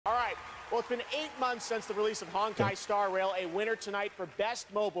Well, it's been 8 months since the release of Honkai Star Rail, a winner tonight for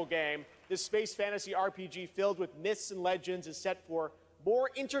Best Mobile Game. This space fantasy RPG filled with myths and legends is set for more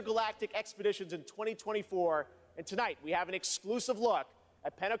intergalactic expeditions in 2024. And tonight, we have an exclusive look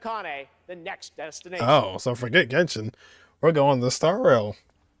at Penokane, the next destination. Oh, so forget Genshin. We're going to Star Rail.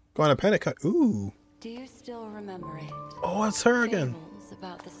 Going to Penokane. Ooh. Do you still remember it? Oh, it's her again. Fables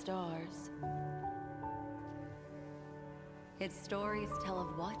about the stars. Its stories tell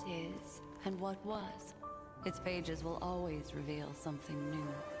of what is and what was. Its pages will always reveal something new.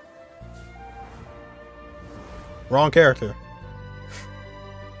 Wrong character.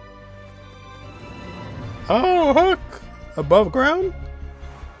 Oh, Hook! Above ground?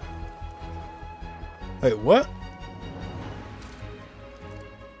 Wait, what?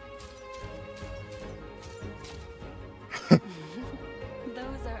 Those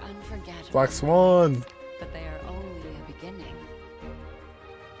are unforgettable. Black Swan. But they are only a beginning.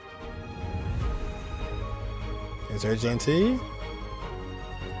 Is there GNT?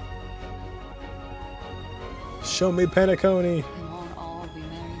 Show me Penokane. It won't all be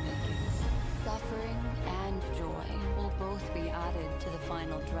merrymaking. Suffering and joy will both be added to the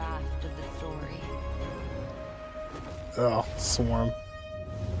final draft of the story. Oh, Swarm.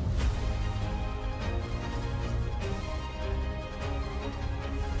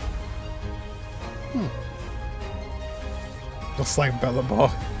 Just like Bella Ball.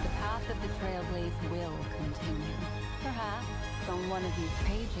 The path of the Trailblaze will continue. Perhaps on one of these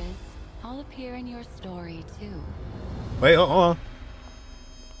pages, I'll appear in your story too. Wait, hold on.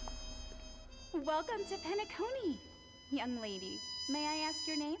 Welcome to Penokane, young lady. May I ask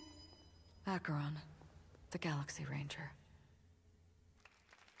your name? Acheron, the Galaxy Ranger.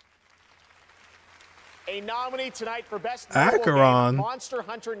 A nominee tonight for Best Mobile Acheron. Game. Monster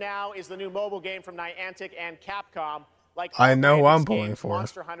Hunter Now is the new mobile game from Niantic and Capcom. Like I know who I'm games, pulling for.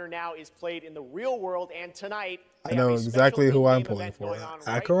 Monster Hunter Now is played in the real world, and tonight I know exactly who I'm pulling for.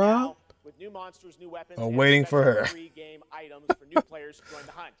 Acheron? With new monsters, new weapons, I'm and waiting for her. free game items for new players to join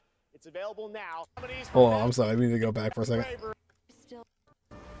the hunt. It's available now. Hold on, I'm sorry. I need to go back for a second.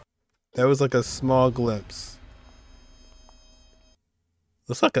 There was like a small glimpse.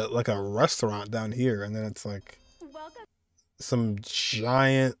 Looks like a restaurant down here, and then it's like Welcome some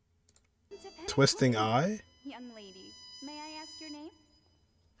giant to Penokane, twisting eye. young lady. May I ask your name?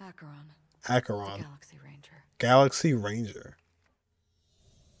 Acheron, the Acheron. Galaxy Ranger. Galaxy Ranger.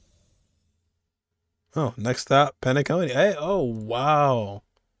 Oh, next stop, Penokane. Hey, oh wow.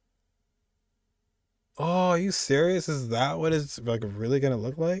 Oh, are you serious? Is that what it's like really gonna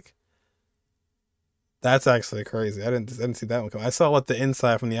look like? That's actually crazy. I didn't see that one come. I saw what the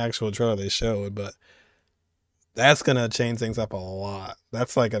inside from the actual trailer they showed, but that's gonna change things up a lot.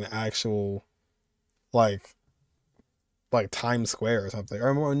 That's like an actual like Times Square or something.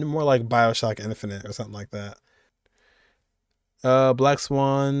 Or more like BioShock Infinite or something like that. Black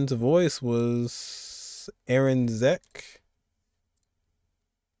Swan's voice was Aaron Zek.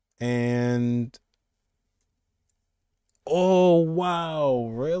 And oh wow,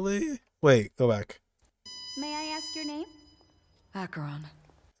 really? Wait, go back. May I ask your name? Acheron.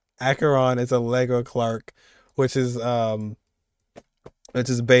 Acheron is Allegra Clark, which is Beto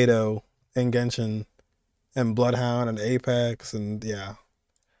and Genshin and Bloodhound and Apex, and yeah.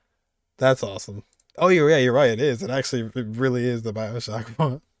 That's awesome. Oh, you're right, it is. It really is the BioShock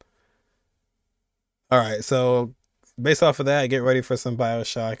one. Alright, so based off of that, get ready for some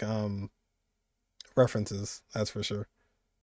BioShock references, that's for sure.